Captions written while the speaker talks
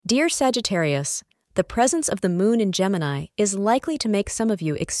Dear Sagittarius, the presence of the moon in Gemini is likely to make some of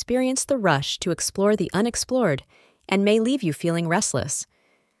you experience the rush to explore the unexplored and may leave you feeling restless.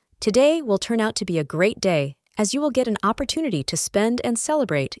 Today will turn out to be a great day, as you will get an opportunity to spend and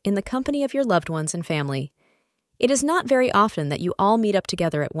celebrate in the company of your loved ones and family. It is not very often that you all meet up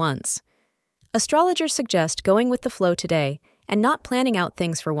together at once. Astrologers suggest going with the flow today and not planning out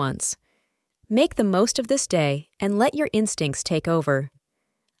things for once. Make the most of this day and let your instincts take over.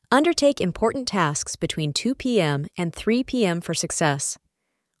 Undertake important tasks between 2 p.m. and 3 p.m. for success.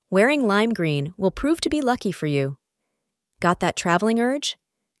 Wearing lime green will prove to be lucky for you. Got that traveling urge?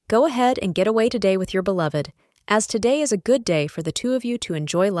 Go ahead and get away today with your beloved, as today is a good day for the two of you to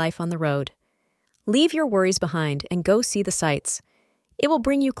enjoy life on the road. Leave your worries behind and go see the sights. It will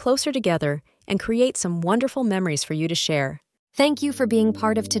bring you closer together and create some wonderful memories for you to share. Thank you for being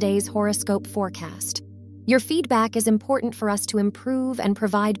part of today's horoscope forecast. Your feedback is important for us to improve and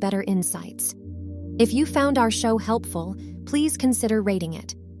provide better insights. If you found our show helpful, please consider rating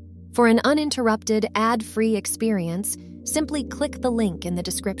it. For an uninterrupted, ad-free experience, simply click the link in the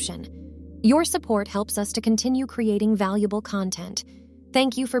description. Your support helps us to continue creating valuable content.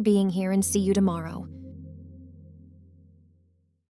 Thank you for being here and see you tomorrow.